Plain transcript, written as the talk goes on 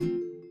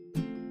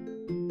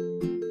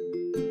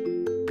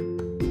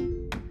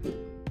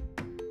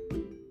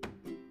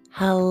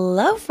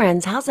Hello,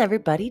 friends. How's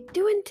everybody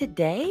doing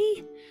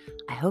today?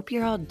 I hope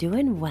you're all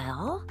doing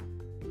well.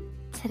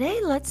 Today,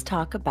 let's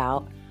talk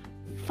about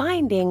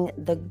finding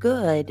the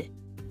good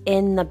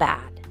in the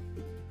bad.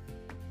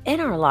 In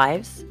our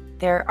lives,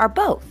 there are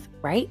both,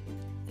 right?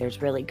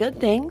 There's really good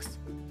things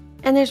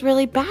and there's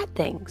really bad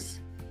things.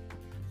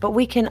 But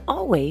we can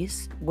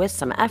always, with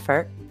some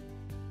effort,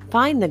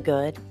 find the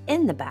good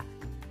in the bad.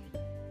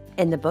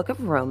 In the book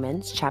of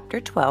Romans, chapter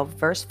 12,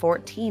 verse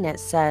 14, it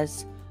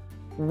says,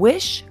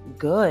 "Wish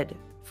good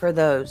for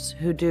those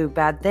who do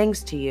bad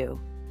things to you.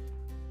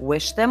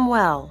 Wish them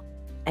well,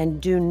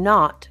 and do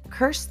not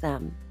curse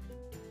them."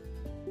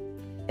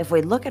 If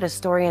we look at a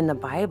story in the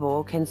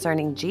Bible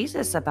concerning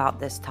Jesus about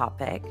this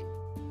topic,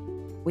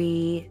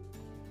 we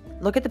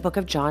look at the book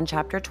of John,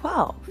 chapter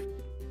 12.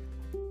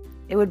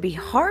 It would be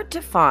hard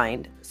to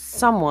find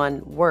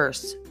someone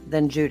worse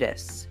than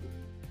Judas.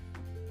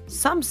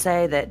 Some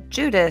say that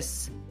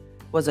Judas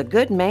was a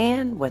good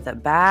man with a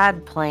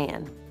bad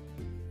plan.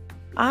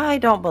 I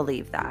don't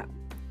believe that.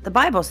 The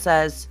Bible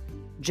says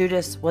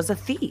Judas was a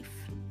thief.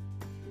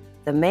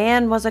 The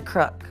man was a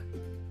crook.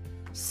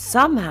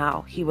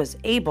 Somehow he was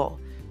able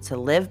to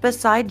live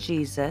beside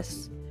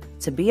Jesus,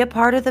 to be a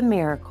part of the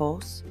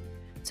miracles,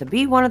 to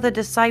be one of the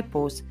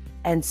disciples,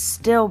 and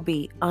still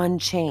be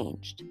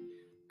unchanged.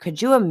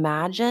 Could you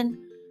imagine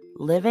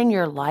living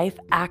your life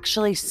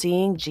actually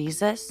seeing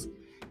Jesus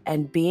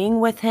and being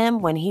with him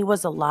when he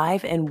was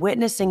alive and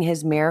witnessing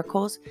his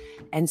miracles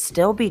and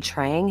still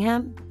betraying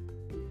him?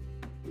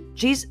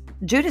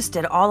 Judas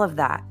did all of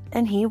that,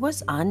 and he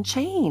was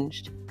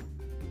unchanged.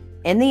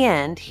 In the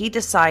end, he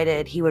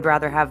decided he would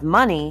rather have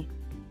money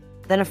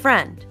than a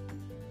friend.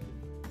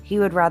 He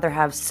would rather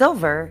have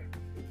silver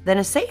than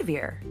a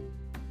savior.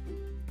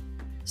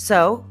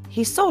 So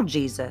he sold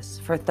Jesus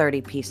for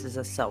 30 pieces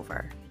of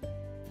silver.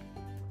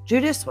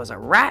 Judas was a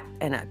rat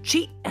and a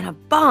cheat and a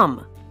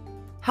bum.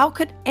 How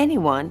could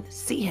anyone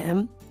see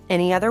him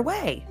any other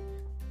way?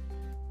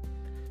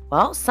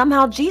 Well,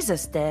 somehow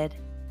Jesus did.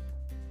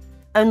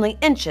 Only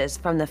inches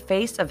from the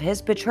face of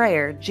his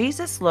betrayer,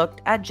 Jesus looked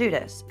at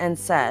Judas and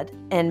said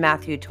in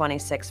Matthew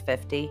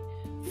 26:50,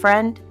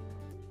 "Friend,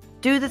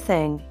 do the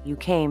thing you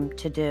came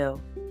to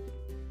do."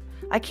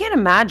 I can't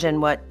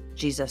imagine what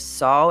Jesus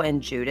saw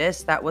in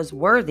Judas that was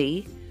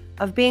worthy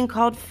of being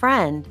called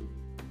friend,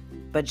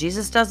 but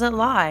Jesus doesn't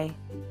lie.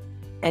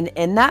 And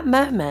in that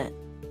moment,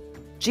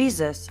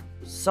 Jesus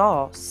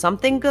saw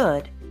something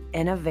good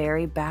in a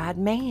very bad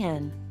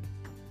man.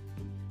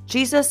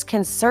 Jesus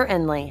can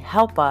certainly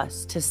help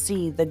us to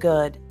see the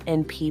good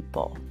in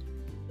people.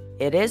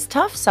 It is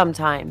tough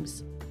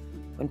sometimes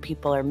when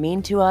people are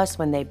mean to us,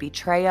 when they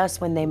betray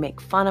us, when they make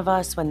fun of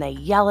us, when they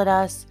yell at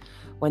us,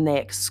 when they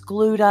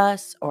exclude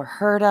us or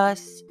hurt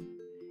us.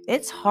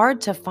 It's hard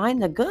to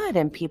find the good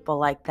in people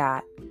like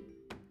that.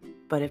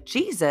 But if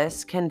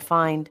Jesus can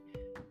find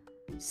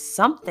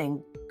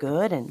something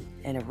good and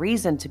a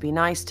reason to be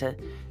nice to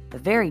the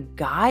very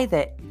guy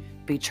that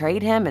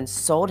betrayed him and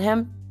sold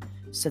him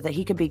so that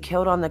he could be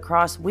killed on the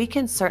cross, we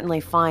can certainly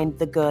find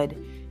the good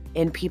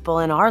in people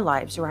in our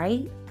lives,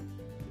 right?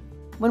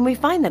 When we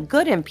find the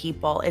good in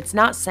people, it's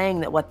not saying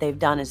that what they've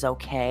done is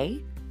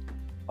okay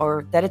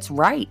or that it's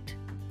right.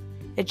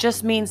 It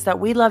just means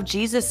that we love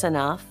Jesus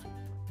enough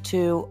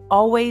to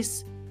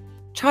always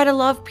try to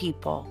love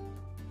people,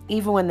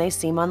 even when they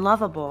seem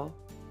unlovable.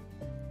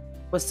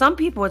 With some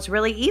people, it's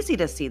really easy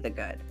to see the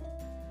good.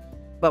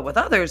 But with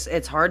others,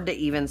 it's hard to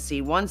even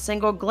see one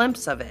single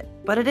glimpse of it.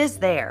 But it is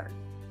there.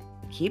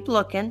 Keep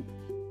looking,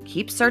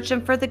 keep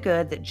searching for the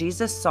good that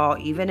Jesus saw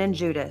even in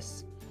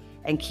Judas,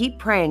 and keep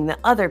praying that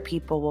other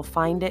people will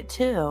find it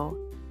too.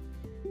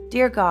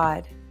 Dear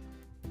God,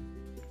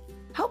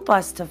 help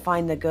us to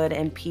find the good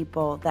in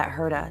people that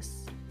hurt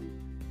us.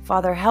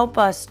 Father, help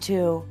us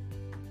to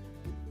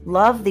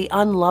love the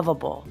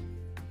unlovable.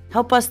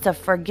 Help us to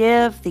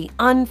forgive the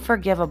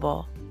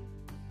unforgivable.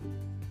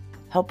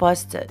 Help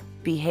us to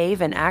behave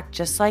and act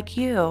just like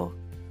you.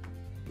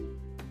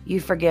 You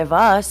forgive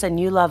us and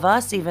you love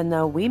us even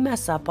though we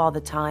mess up all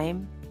the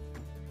time.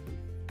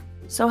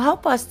 So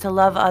help us to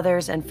love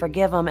others and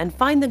forgive them and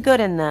find the good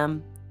in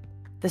them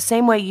the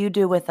same way you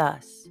do with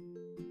us.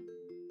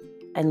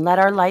 And let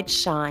our light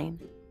shine.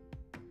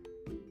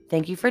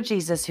 Thank you for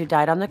Jesus who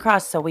died on the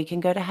cross so we can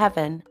go to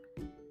heaven.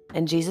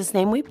 In Jesus'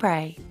 name we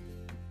pray.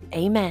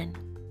 Amen.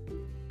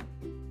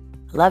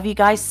 Love you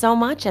guys so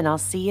much, and I'll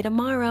see you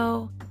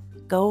tomorrow.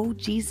 Go,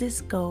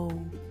 Jesus, go.